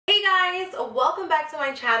guys, welcome back to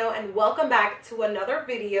my channel and welcome back to another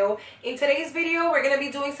video. In today's video we're going to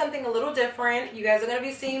be doing something a little different. You guys are going to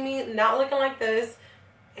be seeing me not looking like this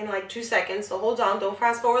in like 2 seconds, so hold on, don't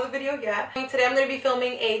fast forward the video yet. Today I'm going to be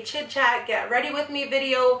filming a chit chat get ready with me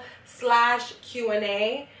video slash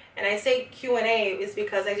Q&A. And I say Q&A is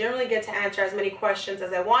because I didn't really get to answer as many questions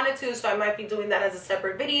as I wanted to, so I might be doing that as a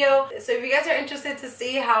separate video. So if you guys are interested to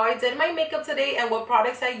see how I did my makeup today and what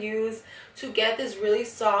products I use to get this really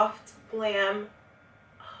soft, glam,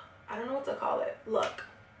 I don't know what to call it, look.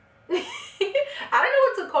 I don't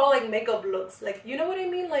know what to call like makeup looks, like, you know what I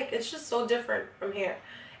mean? Like, it's just so different from here.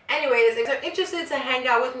 Anyways, if you're interested to hang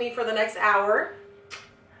out with me for the next hour,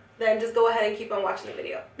 then just go ahead and keep on watching the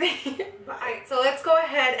video. Bye. So let's go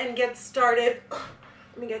ahead and get started.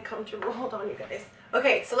 Let me get comfortable. Hold on, you guys.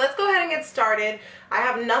 Okay, so let's go ahead and get started. I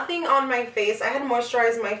have nothing on my face. I had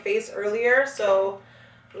moisturized my face earlier, so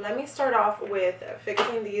let me start off with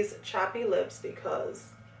fixing these chappy lips because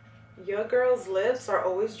your girl's lips are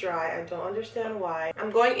always dry. I don't understand why. I'm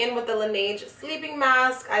going in with the Laneige sleeping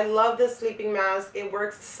mask. I love this sleeping mask. It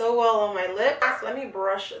works so well on my lips. Let me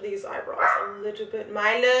brush these eyebrows a little bit.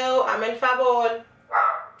 Milo, I'm in favor.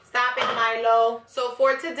 Stop it, Milo. So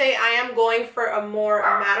for today, I am going for a more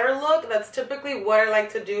matter look. That's typically what I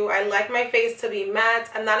like to do. I like my face to be matte.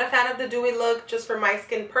 I'm not a fan of the dewy look just for my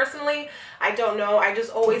skin personally. I don't know. I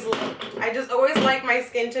just always like my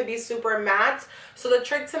skin to be super matte. So the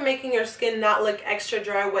trick to making your skin not look extra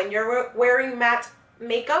dry when you're wearing matte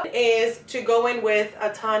makeup is to go in with a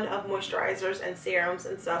ton of moisturizers and serums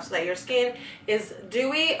and stuff so that your skin is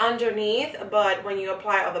dewy underneath, but when you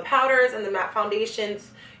apply all the powders and the matte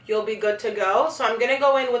foundations, you'll be good to go. So I'm going to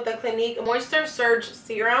go in with the Clinique Moisture Surge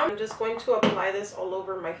Serum. I'm just going to apply this all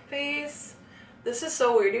over my face. This is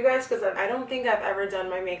so weird, you guys, because I don't think I've ever done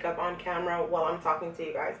my makeup on camera while I'm talking to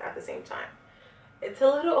you guys at the same time. It's a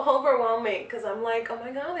little overwhelming because I'm like, oh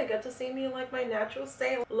my god, they get to see me in like my natural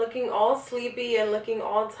state, looking all sleepy and looking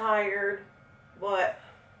all tired, but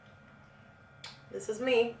this is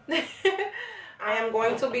me. I am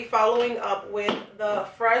going to be following up with the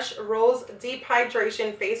Fresh Rose Deep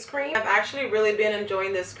Hydration Face Cream. I've actually really been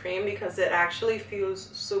enjoying this cream because it actually feels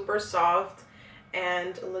super soft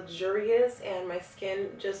and luxurious, and my skin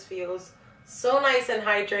just feels so nice and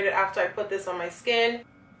hydrated after I put this on my skin.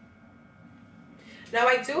 Now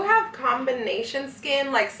I do have combination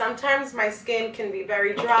skin, like sometimes my skin can be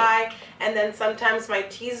very dry and then sometimes my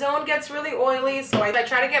T-zone gets really oily, so I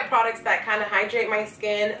try to get products that kind of hydrate my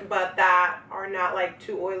skin but that are not like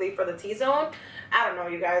too oily for the T-zone. I don't know,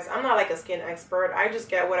 you guys, I'm not like a skin expert. I just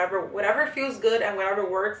get whatever feels good and whatever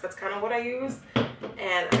works. That's kind of what I use,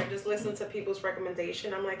 and I just listen to people's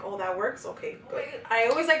recommendation. I'm like, oh, that works, okay, good. I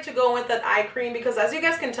always like to go with that eye cream because, as you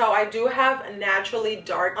guys can tell, I do have naturally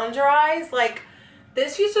dark under eyes. Like,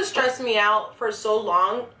 this used to stress me out for so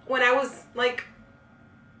long when I was like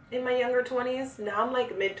in my younger 20s. Now I'm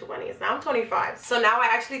like mid 20s. Now I'm 25. So now I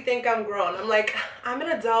actually think I'm grown. I'm like, I'm an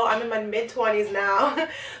adult. I'm in my mid 20s now.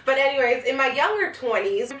 But anyways, in my younger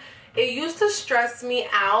 20s, it used to stress me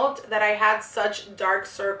out that I had such dark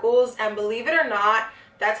circles. And believe it or not,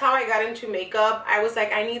 that's how I got into makeup. I was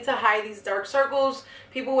like, I need to hide these dark circles.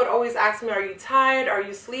 People would always ask me, are you tired? Are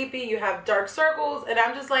you sleepy? You have dark circles. And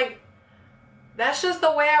I'm just like, that's just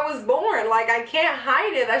the way I was born. Like, I can't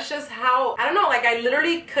hide it. That's just how, I don't know, like, I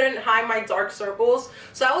literally couldn't hide my dark circles.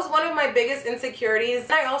 So that was one of my biggest insecurities.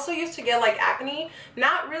 I also used to get like acne,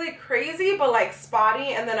 not really crazy, but like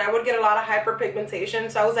spotty, and then I would get a lot of hyperpigmentation.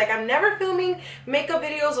 So I was like, I'm never filming makeup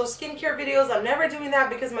videos or skincare videos. I'm never doing that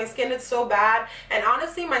because my skin is so bad. And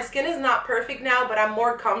honestly, my skin is not perfect now, but I'm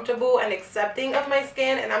more comfortable and accepting of my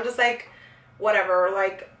skin, and I'm just like, whatever.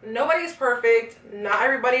 Like, nobody's perfect. Not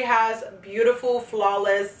everybody has beautiful,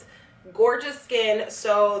 flawless, gorgeous skin.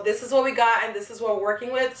 So this is what we got and this is what we're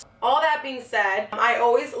working with. All that being said, I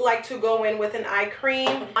always like to go in with an eye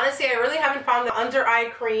cream. Honestly, I really haven't found the under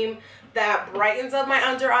eye cream that brightens up my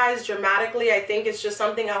under eyes dramatically. I think it's just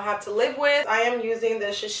something I'll have to live with. I am using the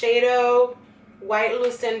Shiseido White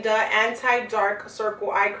Lucinda Anti-Dark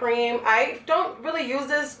Circle Eye Cream. I don't really use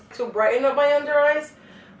this to brighten up my under eyes,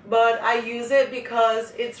 but I use it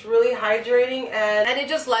because it's really hydrating, and it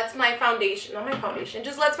just lets my foundation, not my foundation, it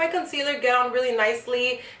just lets my concealer get on really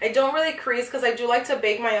nicely. I don't really crease because I do like to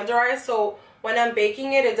bake my under eyes, so when I'm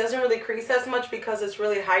baking it, it doesn't really crease as much because it's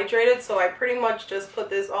really hydrated. So I pretty much just put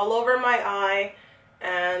this all over my eye,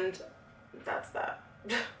 and that's that.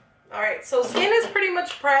 Alright, so skin is pretty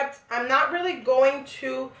much prepped. I'm not really going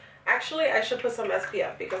to, actually I should put some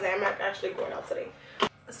SPF because I am actually going out today.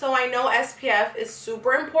 So I know SPF is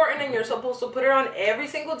super important and you're supposed to put it on every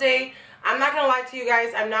single day. I'm not gonna lie to you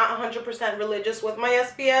guys, I'm not 100% religious with my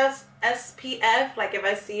SPF. Like if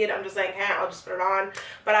I see it, I'm just like, hey, I'll just put it on.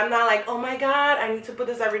 But I'm not like, oh my god, I need to put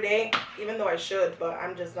this every day, even though I should, but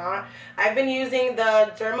I'm just not. I've been using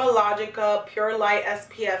the Dermalogica Pure Light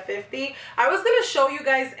SPF 50. I was gonna show you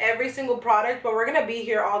guys every single product, but we're gonna be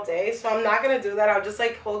here all day, so I'm not gonna do that. I'll just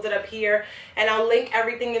like hold it up here, and I'll link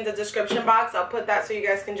everything in the description box. I'll put that so you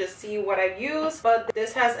guys can just see what I use. But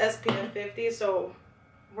this has SPF 50, so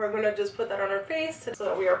we're gonna just put that on our face so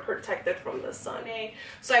that we are protected from the sun.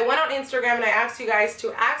 So I went on Instagram and I asked you guys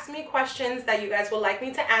to ask me questions that you guys would like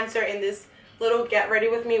me to answer in this little get ready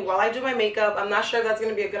with me while I do my makeup. I'm not sure if that's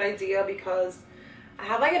gonna be a good idea because I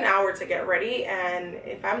have like an hour to get ready, and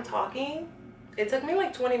if I'm talking, it took me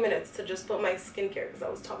like 20 minutes to just put my skincare because I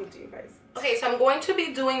was talking to you guys. Okay, so I'm going to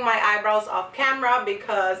be doing my eyebrows off camera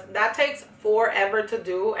because that takes forever to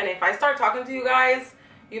do, and if I start talking to you guys,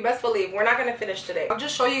 you best believe we're not going to finish today. I'll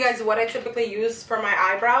just show you guys what I typically use for my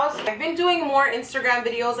eyebrows. I've been doing more Instagram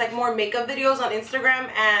videos, like more makeup videos on Instagram,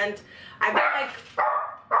 and I've been like,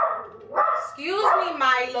 excuse me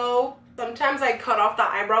Milo, sometimes I cut off the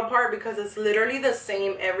eyebrow part because it's literally the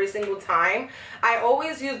same every single time. I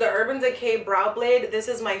always use the Urban Decay Brow Blade. This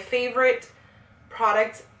is my favorite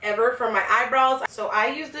product ever for my eyebrows. So I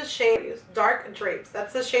use this shade, Dark Drapes.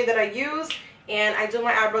 That's the shade that I use, and I do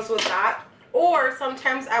my eyebrows with that. Or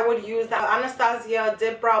sometimes I would use the Anastasia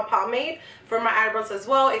Dipbrow Pomade for my eyebrows as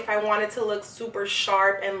well if I wanted to look super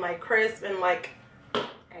sharp and like crisp and like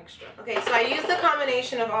extra. Okay, so I use the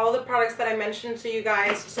combination of all the products that I mentioned to you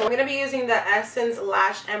guys. So I'm going to be using the Essence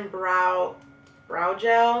Lash and Brow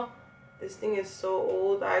Gel. This thing is so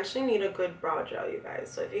old. I actually need a good brow gel, you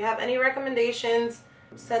guys. So if you have any recommendations,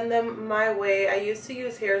 send them my way. I used to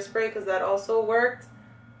use hairspray because that also worked.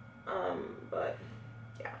 But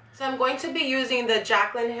so I'm going to be using the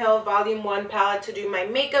JACLYN Hill Volume 1 palette to do my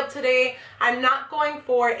makeup today. I'm not going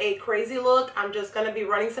for a crazy look. I'm just going to be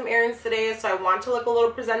running some errands today, so I want to look a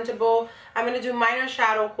little presentable. I'm going to do minor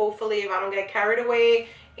shadow, hopefully, if I don't get carried away,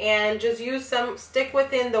 and just use stick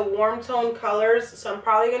within the warm tone colors. So I'm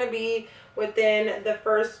probably going to be within the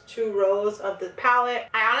first 2 rows of the palette.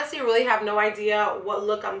 I honestly really have no idea what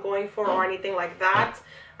look I'm going for or anything like that.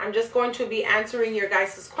 I'm just going to be answering your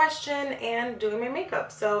guys' question and doing my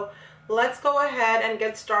makeup. So let's go ahead and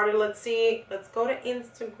get started. Let's go to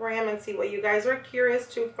Instagram and see what you guys are curious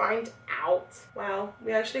to find out. Wow,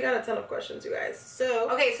 we actually got a ton of questions, you guys. So,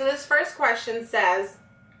 okay, so this first question says,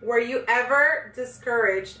 were you ever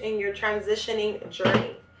discouraged in your transitioning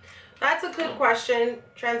journey? That's a good question.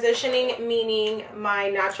 Transitioning meaning my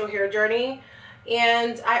natural hair journey.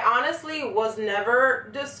 And I honestly was never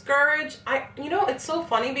discouraged. You know, it's so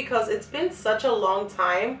funny because it's been such a long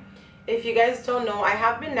time. If you guys don't know, I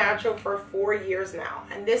have been natural for 4 years now,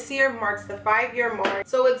 and this year marks the 5-year mark.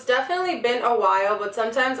 So it's definitely been a while, but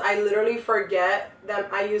sometimes I literally forget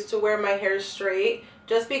that I used to wear my hair straight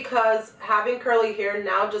just because having curly hair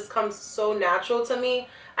now just comes so natural to me.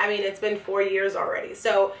 I mean, it's been 4 years already,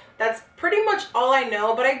 so that's pretty much all I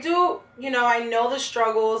know. But I do, you know, I know the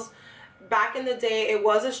struggles. Back in the day, it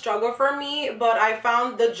was a struggle for me, but I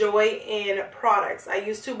found the joy in products. I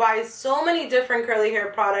used to buy so many different curly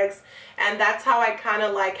hair products, and that's how I kind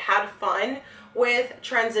of like had fun with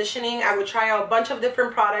transitioning. I would try out a bunch of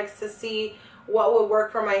different products to see what would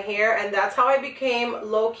work for my hair, and that's how I became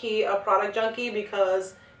low-key a product junkie,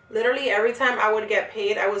 because literally every time I would get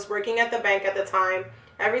paid, I was working at the bank at the time,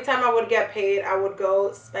 every time I would get paid, I would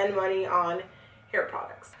go spend money on hair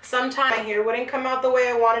products. Sometimes my hair wouldn't come out the way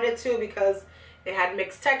I wanted it to because it had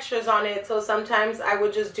mixed textures on it, so sometimes I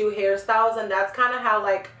would just do hairstyles, and that's kind of how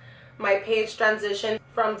like my page transitioned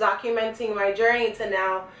from documenting my journey to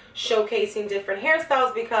now showcasing different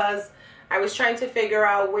hairstyles, because I was trying to figure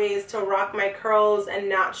out ways to rock my curls and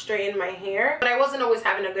not straighten my hair, but I wasn't always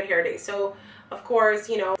having a good hair day. So of course,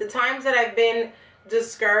 you know, the times that I've been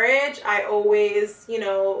discouraged, I always, you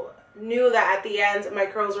know, knew that at the end my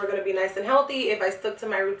curls were going to be nice and healthy if I stuck to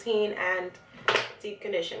my routine and deep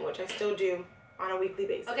condition, which I still do on a weekly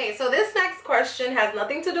basis. Okay, so this next question has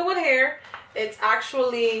nothing to do with hair. It's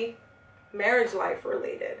actually marriage life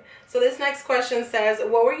related. So this next question says,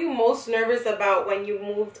 what were you most nervous about when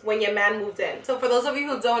your man moved in? So for those of you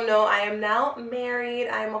who don't know, I am now married.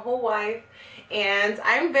 I am a whole wife, and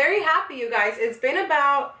I'm very happy, you guys. It's been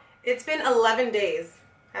 11 days.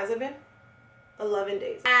 Has it been? 11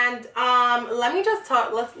 days. And let me just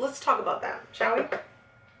talk, let's talk about that, shall we?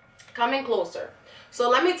 Coming closer. So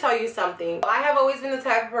let me tell you something. I have always been the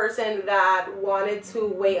type of person that wanted to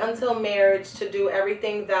wait until marriage to do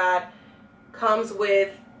everything that comes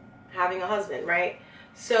with having a husband, right?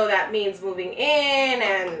 So that means moving in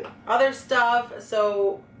and other stuff.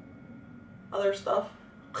 So other stuff.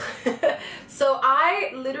 So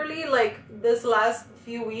I literally, like, this last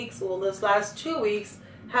few weeks, well, this last 2 weeks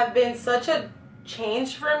have been such a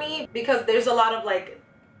change for me, because there's a lot of like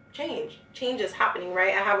changes happening,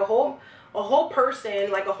 right? I have a whole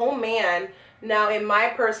person, like a whole man now in my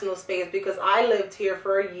personal space, because I lived here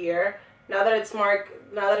for a year. Now that it's March,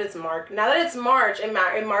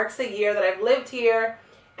 it marks a year that I've lived here,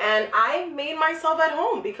 and I made myself at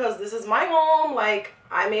home because this is my home. Like,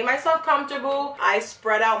 I made myself comfortable. I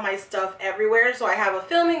spread out my stuff everywhere. So I have a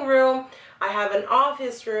filming room, I have an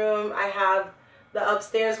office room, I have the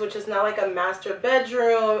upstairs, which is now like a master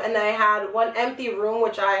bedroom, and then I had one empty room,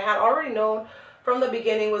 which I had already known from the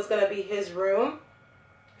beginning was gonna be his room.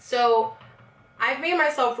 So I've made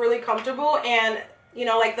myself really comfortable, and you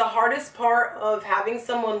know, like, the hardest part of having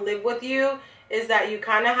someone live with you is that you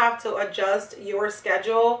kind of have to adjust your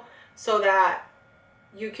schedule so that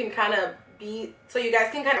you can kind of so you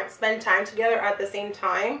guys can kind of spend time together at the same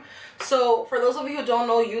time. So for those of you who don't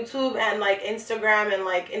know, YouTube and like Instagram and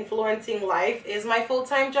like influencing life is my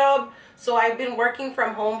full-time job. So I've been working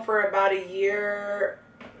from home for about a year,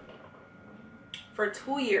 for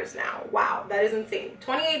 2 years now. Wow, that is insane.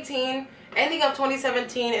 2018, ending of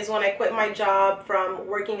 2017 is when I quit my job from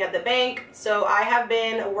working at the bank. So I have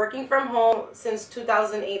been working from home since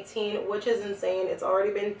 2018, which is insane. It's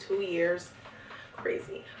already been 2 years.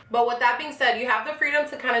 Crazy. But with that being said, you have the freedom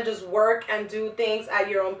to kind of just work and do things at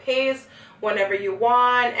your own pace whenever you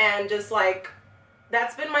want, and just like,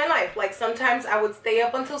 that's been my life. Like, sometimes I would stay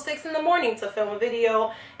up until 6 in the morning to film a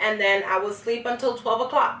video, and then I would sleep until 12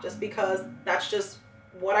 o'clock just because that's just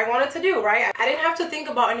what I wanted to do, right? I didn't have to think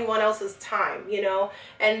about anyone else's time, you know,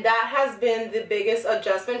 and that has been the biggest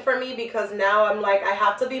adjustment for me, because now I'm like, I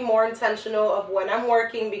have to be more intentional of when I'm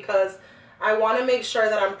working, because I want to make sure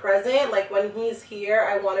that I'm present. Like, when he's here,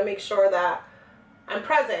 I want to make sure that I'm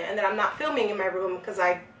present and that I'm not filming in my room, because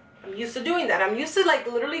I'm used to doing that. I'm used to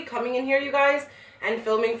like literally coming in here, you guys, and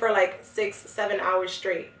filming for like 6-7 hours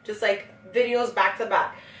straight, just like videos back to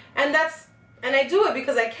back. And I do it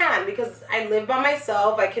because I can, because I live by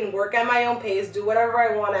myself. I can work at my own pace, do whatever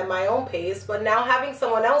I want at my own pace. But now having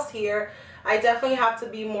someone else here, I definitely have to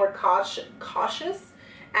be more cautious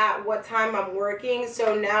at what time I'm working.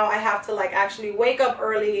 So now I have to like actually wake up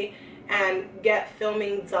early and get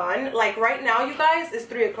filming done. Like right now, you guys, it's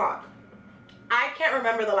 3 o'clock. I can't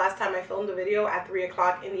remember the last time I filmed a video at 3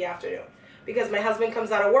 o'clock in the afternoon, because my husband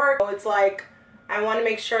comes out of work. So it's like, I want to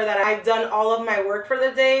make sure that I've done all of my work for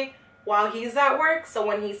the day while he's at work, so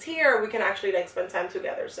when he's here we can actually like spend time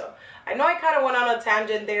together. So I know I kind of went on a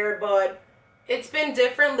tangent there, but it's been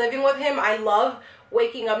different living with him. I love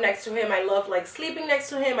waking up next to him. I love like sleeping next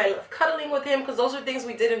to him. I love cuddling with him, because those are things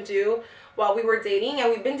we didn't do while we were dating, and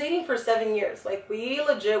we've been dating for 7 years. Like, we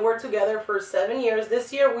legit were together for 7 years.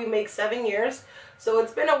 This year we make 7 years, so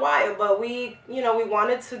it's been a while, but we, you know, we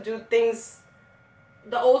wanted to do things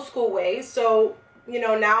the old school way. So, you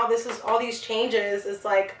know, now this is all these changes. It's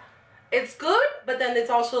like, it's good, but then it's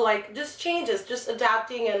also like just changes, just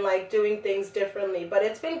adapting and like doing things differently. But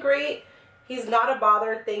it's been great. He's not a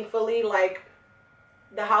bother, thankfully. Like,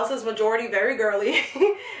 the house is majority very girly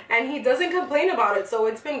and he doesn't complain about it, so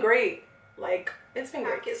it's been great. Like, it's been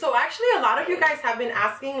great. So actually, a lot of you guys have been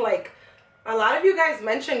asking, like, a lot of you guys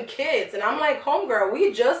mentioned kids, and I'm like, homegirl,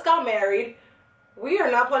 we just got married. We are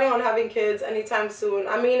not planning on having kids anytime soon.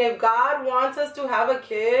 I mean, if God wants us to have a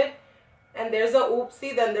kid and there's a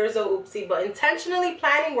oopsie, then there's a oopsie. But intentionally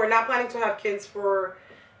planning, we're not planning to have kids for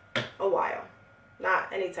a while.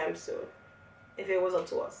 Not anytime soon. If it was up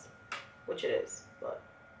to us, which it is, but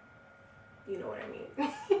you know what I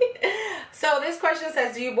mean. So this question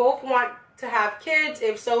says, do you both want to have kids?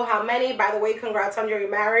 If so, how many? By the way, congrats on your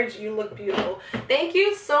marriage. You look beautiful. Thank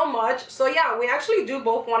you so much. So yeah, we actually do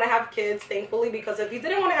both want to have kids, thankfully, because if you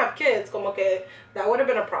didn't want to have kids, como que that would have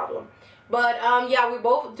been a problem. But yeah, we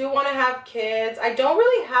both do want to have kids. I don't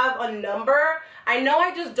really have a number. I know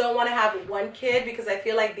I just don't want to have one kid, because I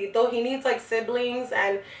feel like Dito, he needs like siblings,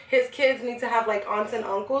 and his kids need to have like aunts and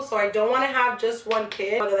uncles. So I don't want to have just one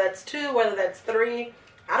kid, whether that's 2, whether that's 3.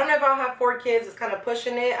 I don't know if I'll have 4 kids. It's kind of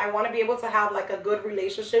pushing it. I want to be able to have like a good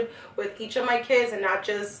relationship with each of my kids and not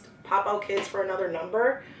just pop out kids for another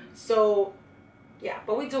number. So yeah,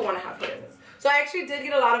 but we do want to have kids. So I actually did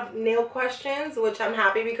get a lot of nail questions, which I'm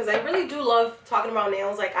happy, because I really do love talking about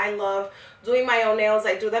nails. Like, I love doing my own nails.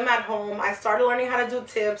 I do them at home. I started learning how to do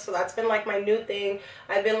tips, so that's been like my new thing.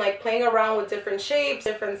 I've been like playing around with different shapes,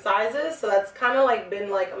 different sizes, so that's kind of like been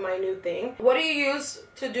like my new thing. What do you use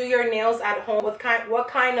to do your nails at home? What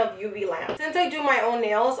kind of UV lamp? Since I do my own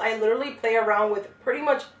nails, I literally play around with pretty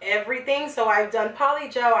much everything. So I've done poly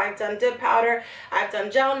gel, I've done dip powder, I've done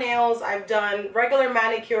gel nails, I've done regular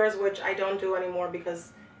manicures, which I don't do anymore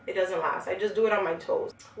because it doesn't last. I just do it on my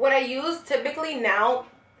toes. What I use typically now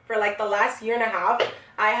for like the last year and a half,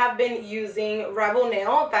 I have been using Rebel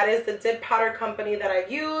Nail. That is the dip powder company that I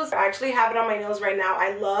use. I actually have it on my nails right now.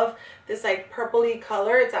 I love this like purpley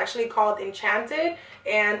color. It's actually called Enchanted,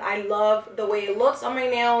 and I love the way it looks on my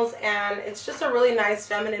nails, and it's just a really nice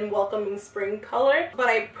feminine welcoming spring color. But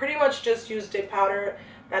I pretty much just use dip powder.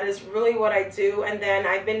 That is really what I do. And then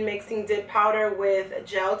I've been mixing dip powder with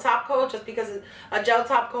gel top coat, just because a gel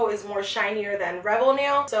top coat is more shinier than Rebel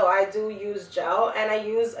Nail. So I do use gel, and I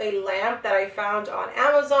use a lamp that I found on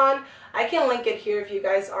Amazon. I can link it here if you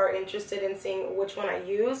guys are interested in seeing which one I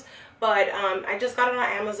use. But I just got it on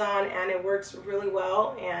Amazon, and it works really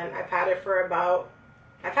well. And I've had it for a while.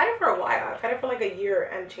 I've had it for like a year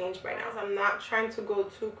and change by now. I'm not trying to go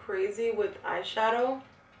too crazy with eyeshadow,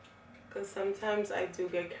 because sometimes I do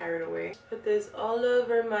get carried away. Put this all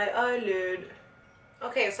over my eyelid.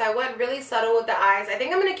 Okay, so I went really subtle with the eyes. I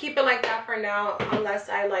think I'm gonna keep it like that for now, unless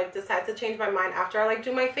I like decide to change my mind after I like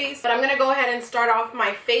do my face. But I'm gonna go ahead and start off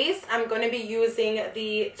my face. I'm gonna be using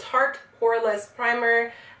the Tarte Poreless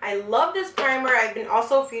primer. I love this primer. I've been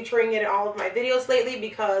also featuring it in all of my videos lately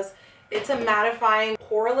because it's a mattifying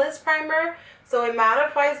poreless primer. So it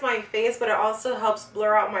mattifies my face, but it also helps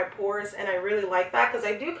blur out my pores, and I really like that because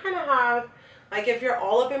I do kind of have, like, if you're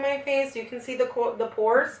all up in my face, you can see the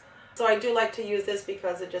pores. So I do like to use this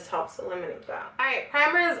because it just helps eliminate that. Alright,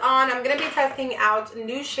 primer is on. I'm going to be testing out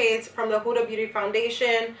new shades from the Huda Beauty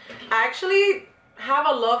Foundation. I actually have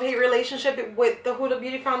a love-hate relationship with the Huda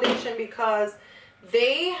Beauty Foundation because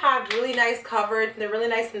they have really nice coverage. They're really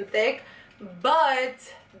nice and thick, but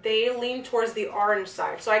they lean towards the orange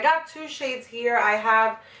side. So I got two shades here. I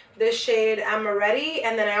have this shade Amaretti,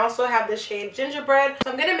 and then I also have this shade Gingerbread.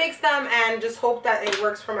 So I'm gonna mix them and just hope that it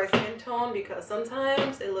works for my skin tone, because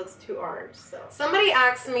sometimes it looks too orange. So somebody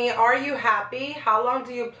asked me, are you happy? How long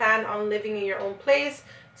do you plan on living in your own place?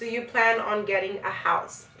 Do you plan on getting a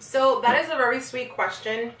house? So that is a very sweet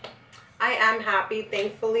question. I am happy,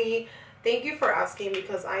 thankfully. Thank you for asking,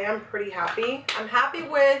 because I am pretty happy. I'm happy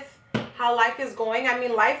with how life is going. I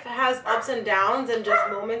mean, life has ups and downs and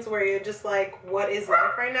just moments where you're just like, what is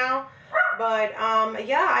life right now? But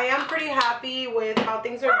yeah, I am pretty happy with how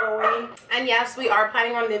things are going. And yes, we are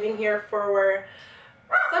planning on living here for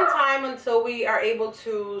some time until we are able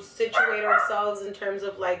to situate ourselves in terms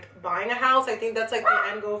of like buying a house. I think that's like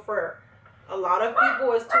the end goal for a lot of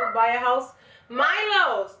people, is to buy a house.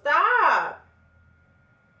 Milo, stop.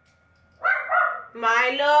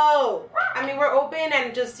 Milo. I mean, we're open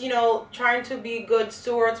and just, you know, trying to be good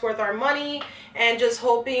stewards with our money, and just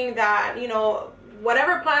hoping that, you know,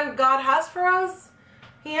 whatever plan God has for us,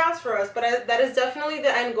 he has for us. But that is definitely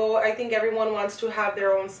the end goal. I think everyone wants to have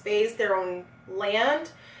their own space, their own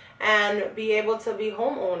land, and be able to be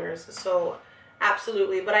homeowners. So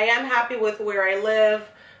absolutely. But I am happy with where I live.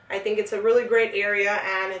 I think it's a really great area,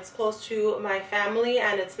 and it's close to my family,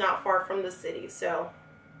 and it's not far from the city. So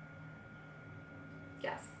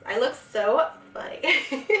yes, I look so funny.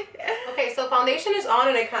 Okay, so foundation is on,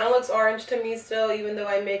 and it kind of looks orange to me still, even though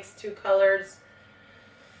I mixed two colors.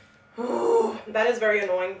 Ooh, that is very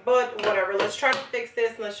annoying, but whatever. Let's try to fix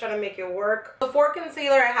this, and let's try to make it work. So for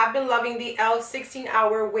concealer, I have been loving the e.l.f. 16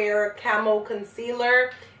 Hour Wear Camo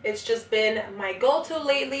Concealer. It's just been my go-to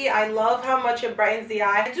lately. I love how much it brightens the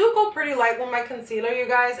eye. I do go pretty light with my concealer, you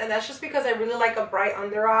guys, and that's just because I really like a bright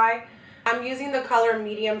under eye. I'm using the color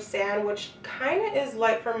Medium Sand, which kind of is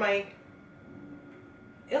light for my...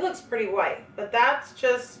 It looks pretty white, but that's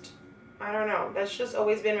just... I don't know. That's just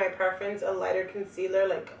always been my preference, a lighter concealer,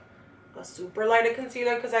 like a super lighter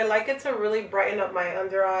concealer, because I like it to really brighten up my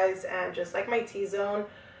under eyes and just like my T-zone.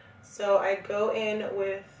 So I go in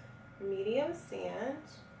with Medium Sand,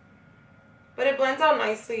 but it blends out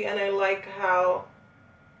nicely, and I like how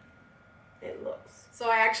it looks. So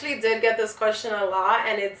I actually did get this question a lot,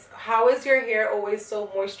 and it's, how is your hair always so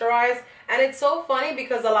moisturized? And it's so funny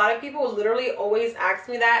because a lot of people literally always ask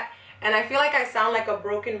me that, and I feel like I sound like a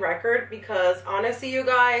broken record, because honestly, you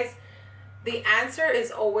guys, the answer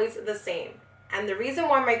is always the same. And the reason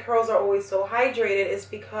why my curls are always so hydrated is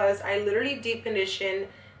because I literally deep condition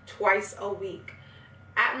twice a week.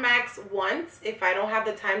 At max once if I don't have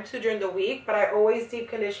the time to during the week, but I always deep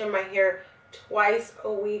condition my hair twice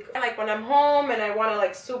a week. Like when I'm home and I want to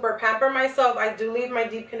like super pamper myself, I do leave my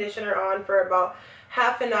deep conditioner on for about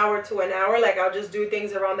half an hour to an hour. Like I'll just do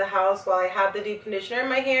things around the house while I have the deep conditioner in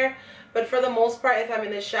my hair. But for the most part, if I'm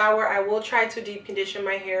in the shower, I will try to deep condition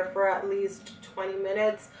my hair for at least 20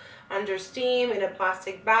 minutes under steam in a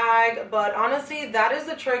plastic bag. But honestly, that is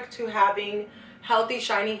the trick to having healthy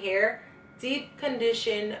shiny hair. Deep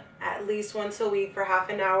condition at least once a week for half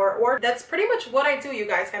an hour, or that's pretty much what I do, you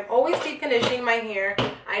guys. I'm always deep conditioning my hair.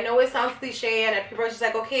 I know it sounds cliche and people are just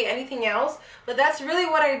like, okay, anything else? But that's really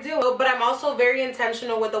what I do. But I'm also very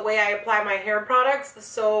intentional with the way I apply my hair products,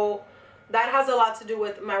 so that has a lot to do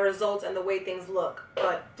with my results and the way things look.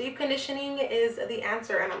 But deep conditioning is the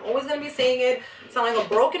answer, and I'm always going to be saying it. Sound like a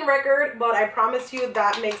broken record, but I promise you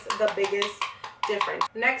that makes the biggest difference.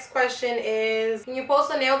 Next question is, can you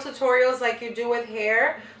post a nail tutorials like you do with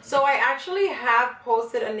hair? So I actually have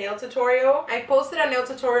posted a nail tutorial. I posted a nail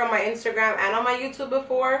tutorial on my Instagram and on my YouTube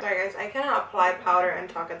before. Sorry guys, I cannot apply powder and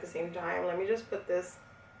talk at the same time. Let me just put this.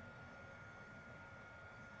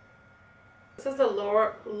 This is the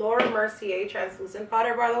Laura Mercier translucent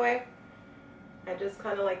powder, by the way. I just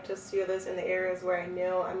kind of like to seal this in the areas where I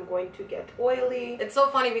know I'm going to get oily. It's so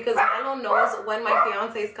funny because Milo knows when my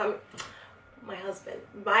fiance is coming. My husband.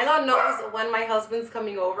 Milo knows when my husband's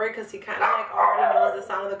coming over because he kind of like already knows the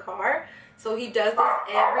sound of the car. So he does this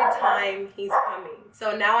every time he's coming.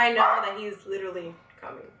 So now I know that he's literally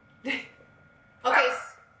coming. Okay.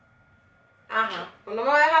 Ajá. No me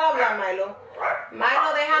voy a dejar hablar, Milo.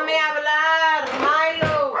 Milo, déjame hablar.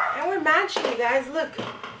 Milo. And we're matching, you guys. Look.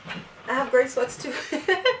 I have great sweats too.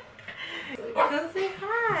 Come say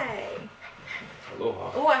hi.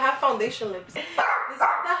 Aloha. Oh, I have foundation lips. This is the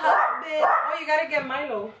husband. Oh, you gotta get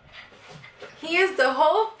Milo. He is the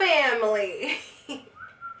whole family.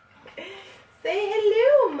 Say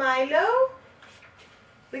hello, Milo.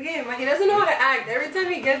 Look at him. He doesn't know how to act every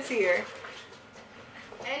time he gets here.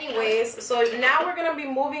 Anyways, so now we're gonna be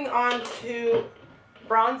moving on to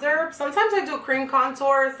bronzer. Sometimes I do cream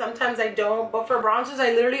contour, sometimes I don't, but for bronzers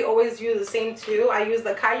I literally always use the same two. I use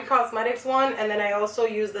the Kylie Cosmetics one, and then I also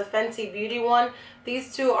use the Fenty Beauty one.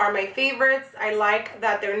 These two are my favorites. I like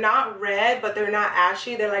that they're not red, but they're not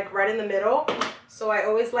ashy. They're like right in the middle, so I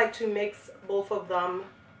always like to mix both of them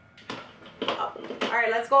up. All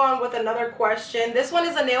right, let's go on with another question. This one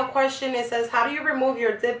is a nail question. It says, how do you remove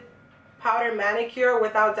your dip powder manicure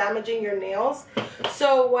without damaging your nails?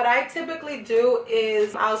 So what I typically do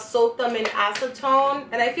is I'll soak them in acetone,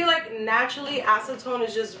 and I feel like naturally acetone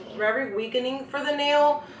is just very weakening for the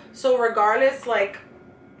nail. So regardless, like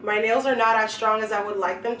my nails are not as strong as I would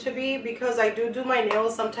like them to be, because I do my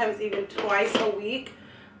nails sometimes even twice a week,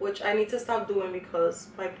 which I need to stop doing because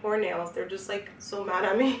my poor nails, they're just like so mad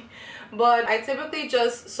at me. But I typically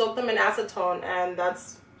just soak them in acetone, and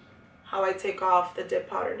that's how I take off the dip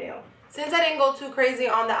powder nail. Since I didn't go too crazy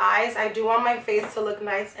on the eyes, I do want my face to look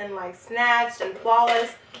nice and like snatched and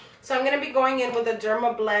flawless. So I'm going to be going in with a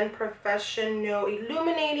Derma Blend Professional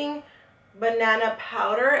Illuminating Banana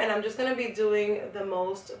Powder. And I'm just going to be doing the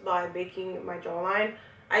most by baking my jawline.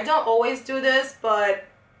 I don't always do this, but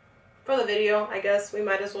for the video, I guess we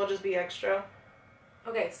might as well just be extra.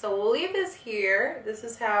 Okay, so we'll leave this here. This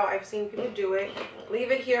is how I've seen people do it. Leave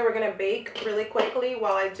it here. We're going to bake really quickly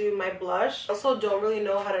while I do my blush. I also don't really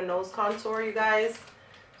know how to nose contour, you guys.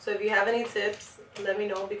 So if you have any tips, let me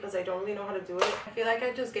know, because I don't really know how to do it. I feel like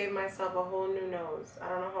I just gave myself a whole new nose. I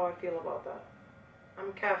don't know how I feel about that.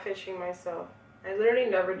 I'm catfishing myself. I literally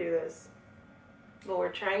never do this, but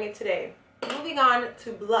we're trying it today. Moving on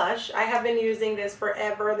to blush. I have been using this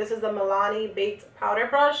forever. This is the Milani Baked Powder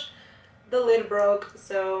Brush. The lid broke,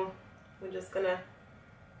 so we're just gonna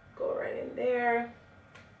go right in there.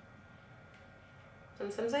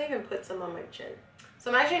 Sometimes I even put some on my chin. So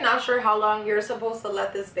I'm actually not sure how long you're supposed to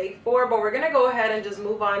let this bake for, but we're gonna go ahead and just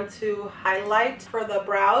move on to highlight for the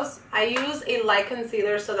brows. I use a light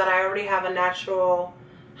concealer so that I already have a natural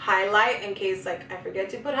highlight in case like I forget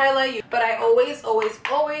to put highlight. But I always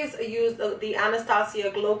use the Anastasia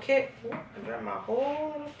Glow Kit. Ooh, I dropped my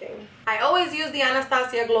whole little thing. I always use the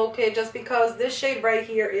Anastasia Glow Kit just because this shade right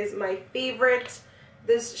here is my favorite.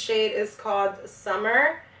 This shade is called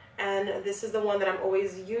Summer, and this is the one that I'm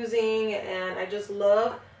always using, and I just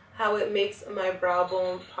love how it makes my brow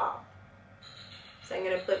bone pop. So I'm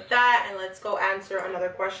going to put that, and let's go answer another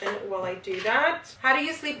question while I do that. How do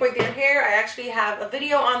you sleep with your hair? I actually have a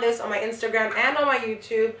video on this on my Instagram and on my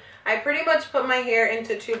YouTube. I pretty much put my hair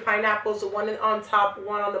into two pineapples, one on top,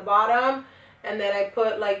 one on the bottom. And then I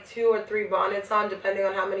put like 2 or 3 bonnets on, depending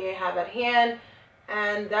on how many I have at hand.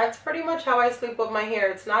 And that's pretty much how I sleep with my hair.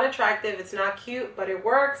 It's not attractive, it's not cute, but it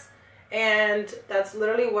works. and that's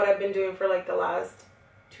literally what I've been doing for like the last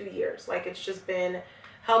 2 years. Like, it's just been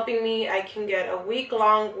helping me. I can get a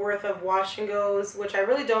week-long worth of wash and goes, which I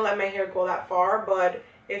really don't let my hair go that far, but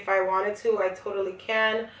if I wanted to, I totally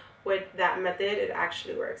can. With that method, it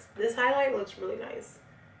actually works. This highlight looks really nice.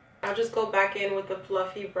 I'll just go back in with the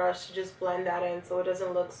fluffy brush to just blend that in so it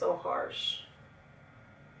doesn't look so harsh.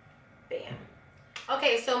 Bam.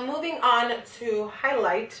 Okay, so moving on to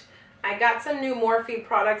highlight. I got some new Morphe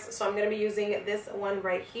products, so I'm going to be using this one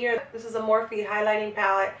right here. This is a Morphe highlighting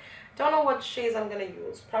palette. Don't know what shades I'm going to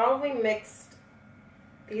use. Probably mixed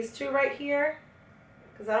these two right here,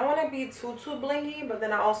 because I don't want to be too blingy, but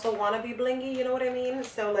then I also want to be blingy, you know what I mean?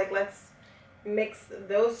 So like, let's mix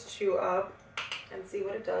those two up and see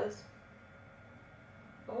what it does.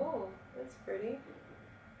 Oh, that's pretty.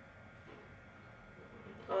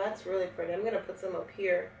 Oh, that's really pretty. I'm going to put some up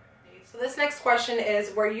here. So this next question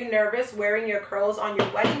is, were you nervous wearing your curls on your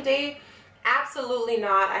wedding day? Absolutely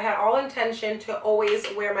not. I had all intention to always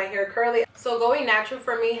wear my hair curly. So going natural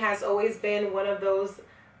for me has always been one of those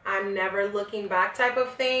I'm never looking back type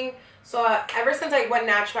of thing. So ever since I went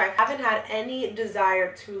natural, I haven't had any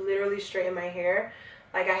desire to literally straighten my hair.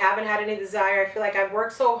 Like, I haven't had any desire. I feel like I've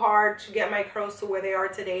worked so hard to get my curls to where they are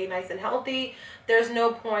today, nice and healthy. There's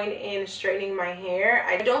no point in straightening my hair.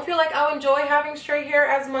 I don't feel like I'll enjoy having straight hair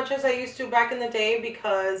as much as I used to back in the day,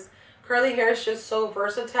 because curly hair is just so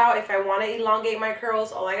versatile. If I want to elongate my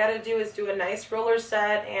curls, all I gotta do is do a nice roller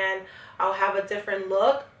set and I'll have a different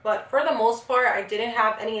look. But for the most part, I didn't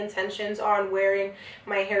have any intentions on wearing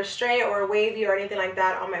my hair straight or wavy or anything like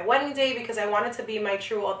that on my wedding day, because I wanted to be my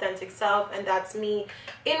true authentic self, and that's me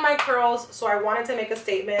in my curls. So I wanted to make a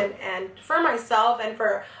statement, and for myself and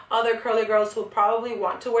for other curly girls who probably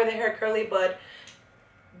want to wear their hair curly but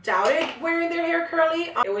doubted wearing their hair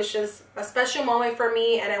curly. It was just a special moment for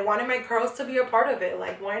me, and I wanted my curls to be a part of it.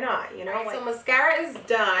 Like, why not, you know? Right, so mascara is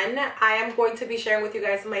done. I am going to be sharing with you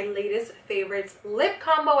guys my latest favorites lip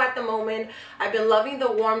combo at the moment. I've been loving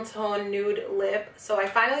the warm tone nude lip, so I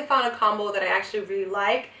finally found a combo that I actually really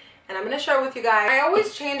like, and I'm going to share with you guys. I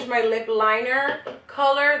always change my lip liner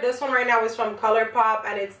color. This one right now is from Colourpop,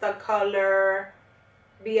 and it's the color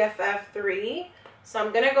BFF3. So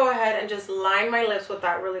I'm going to go ahead and just line my lips with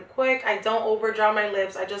that really quick. I don't overdraw my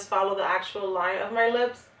lips. I just follow the actual line of my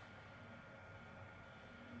lips.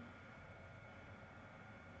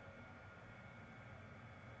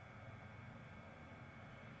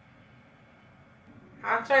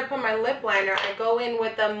 After I put my lip liner, I go in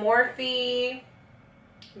with the Morphe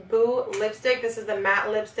Boo lipstick. This is the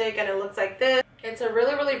matte lipstick, and it looks like this. It's a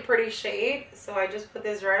really pretty shade. So I just put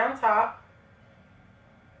this right on top.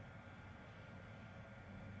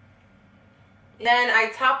 Then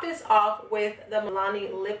I top this off with the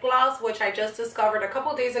Milani lip gloss, which I just discovered a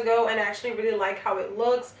couple days ago, and I actually really like how it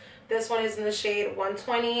looks. This one is in the shade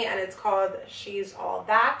 120, and it's called She's All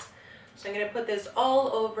That. So I'm going to put this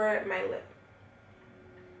all over my lip.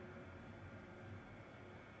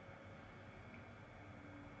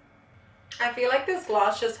 I feel like this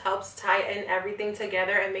gloss just helps tighten everything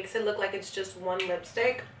together and makes it look like it's just one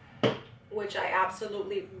lipstick, which I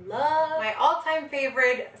absolutely love. My all-time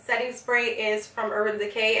favorite setting spray is from Urban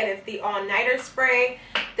Decay, and it's the all-nighter spray.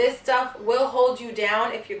 This stuff will hold you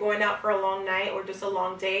down if you're going out for a long night or just a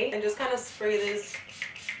long day. And just kind of spray this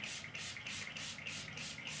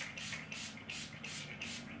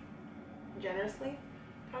generously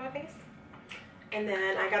on my face. And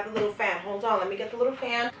then I got the little fan. Hold on, let me get the little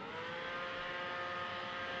fan.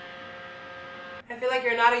 I feel like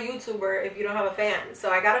you're not a YouTuber if you don't have a fan.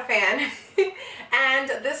 So I got a fan. And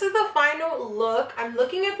this is the final look. I'm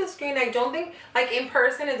looking at the screen. I don't think, like, in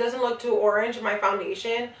person it doesn't look too orange, my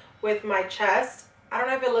foundation with my chest. I don't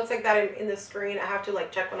know if it looks like that in the screen. I have to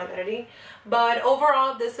like check when I'm editing. But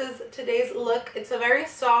overall, this is today's look. It's a very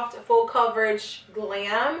soft, full coverage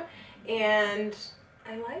glam, and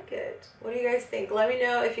I like it. What do you guys think? Let me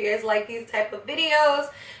know if you guys like these type of videos.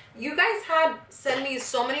 You guys had sent me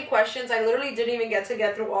so many questions. I literally didn't even get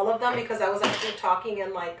through all of them because I was actually talking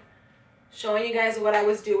and like showing you guys what I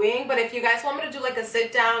was doing. But if you guys want me to do like a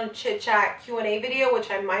sit down chit chat Q&A video,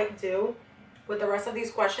 which I might do with the rest of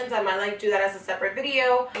these questions, I might like do that as a separate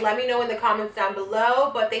video. Let me know in the comments down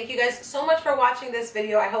below. But thank you guys so much for watching this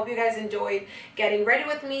video. I hope you guys enjoyed getting ready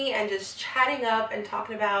with me and just chatting up and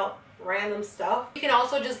talking about random stuff. You can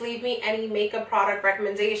also just leave me any makeup product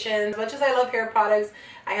recommendations. As much as I love hair products,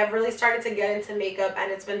 I have really started to get into makeup,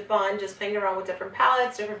 and it's been fun just playing around with different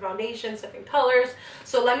palettes, different foundations, different colors.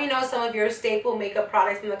 So let me know some of your staple makeup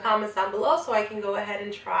products in the comments down below so I can go ahead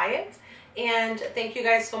and try it. And thank you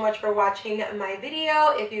guys so much for watching my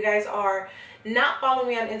video. If you guys are not following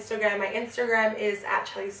me on Instagram, my Instagram is at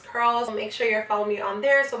Chelly's Curls. So make sure you're following me on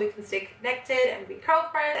there so we can stay connected and be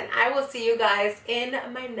girlfriends. And I will see you guys in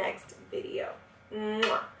my next video.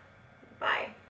 Mwah. Bye.